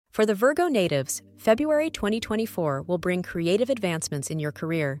For the Virgo natives, February 2024 will bring creative advancements in your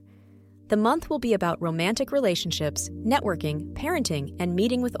career. The month will be about romantic relationships, networking, parenting, and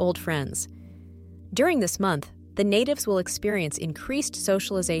meeting with old friends. During this month, the natives will experience increased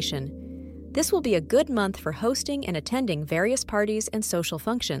socialization. This will be a good month for hosting and attending various parties and social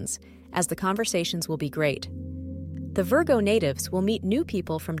functions, as the conversations will be great. The Virgo natives will meet new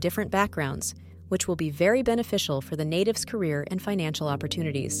people from different backgrounds, which will be very beneficial for the natives' career and financial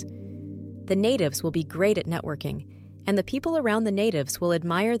opportunities. The natives will be great at networking, and the people around the natives will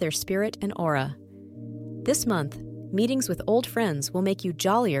admire their spirit and aura. This month, meetings with old friends will make you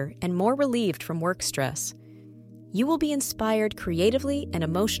jollier and more relieved from work stress. You will be inspired creatively and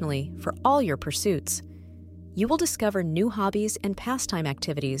emotionally for all your pursuits. You will discover new hobbies and pastime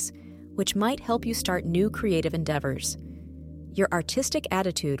activities, which might help you start new creative endeavors. Your artistic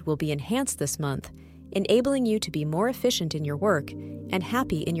attitude will be enhanced this month, enabling you to be more efficient in your work and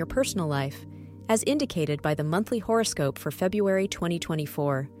happy in your personal life, as indicated by the monthly horoscope for February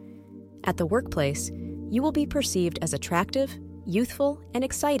 2024. At the workplace, you will be perceived as attractive, youthful, and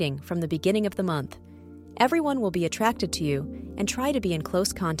exciting from the beginning of the month. Everyone will be attracted to you and try to be in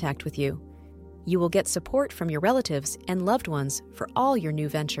close contact with you. You will get support from your relatives and loved ones for all your new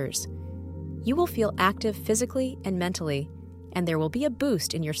ventures. You will feel active physically and mentally, and there will be a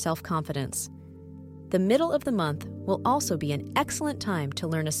boost in your self-confidence. The middle of the month will also be an excellent time to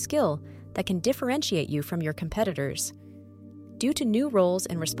learn a skill that can differentiate you from your competitors. Due to new roles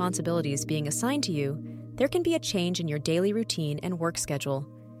and responsibilities being assigned to you, there can be a change in your daily routine and work schedule.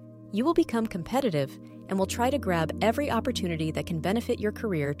 You will become competitive and will try to grab every opportunity that can benefit your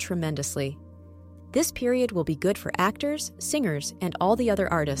career tremendously. This period will be good for actors, singers, and all the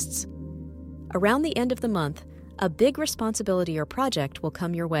other artists. Around the end of the month, a big responsibility or project will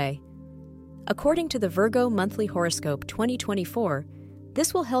come your way. According to the Virgo Monthly Horoscope 2024,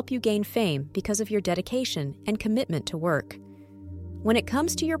 this will help you gain fame because of your dedication and commitment to work. When it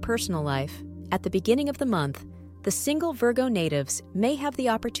comes to your personal life, at the beginning of the month, the single Virgo natives may have the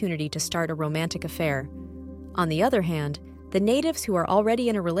opportunity to start a romantic affair. On the other hand, the natives who are already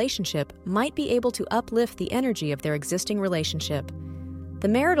in a relationship might be able to uplift the energy of their existing relationship. The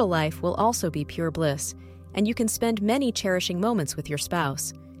marital life will also be pure bliss, and you can spend many cherishing moments with your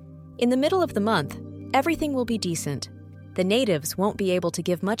spouse. In the middle of the month, everything will be decent. The natives won't be able to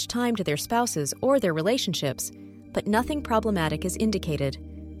give much time to their spouses or their relationships, but nothing problematic is indicated.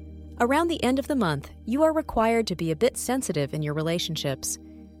 Around the end of the month, you are required to be a bit sensitive in your relationships.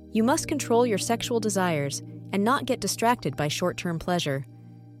 You must control your sexual desires and not get distracted by short-term pleasure.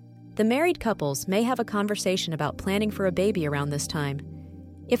 The married couples may have a conversation about planning for a baby around this time.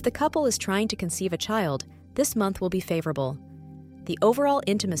 If the couple is trying to conceive a child, this month will be favorable. The overall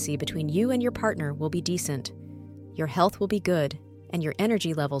intimacy between you and your partner will be decent. Your health will be good, and your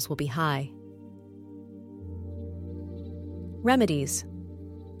energy levels will be high. Remedies.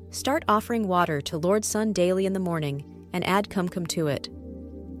 Start offering water to Lord Sun daily in the morning and add kumkum to it.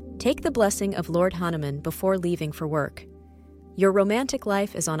 Take the blessing of Lord Hanuman before leaving for work. Your romantic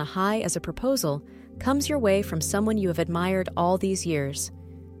life is on a high as a proposal comes your way from someone you have admired all these years.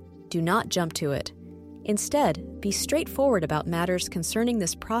 Do not jump to it. Instead, be straightforward about matters concerning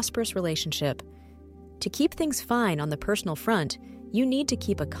this prosperous relationship. To keep things fine on the personal front, you need to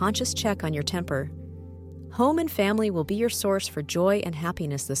keep a conscious check on your temper. Home and family will be your source for joy and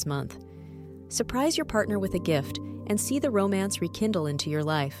happiness this month. Surprise your partner with a gift and see the romance rekindle into your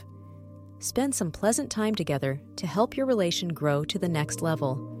life. Spend some pleasant time together to help your relation grow to the next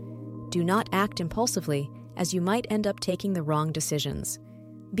level. Do not act impulsively, as you might end up taking the wrong decisions.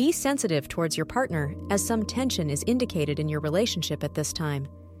 Be sensitive towards your partner, as some tension is indicated in your relationship at this time.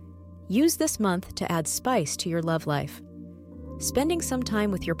 Use this month to add spice to your love life. Spending some time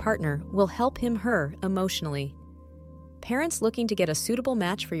with your partner will help him/her emotionally. Parents looking to get a suitable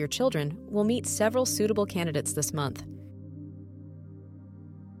match for your children will meet several suitable candidates this month.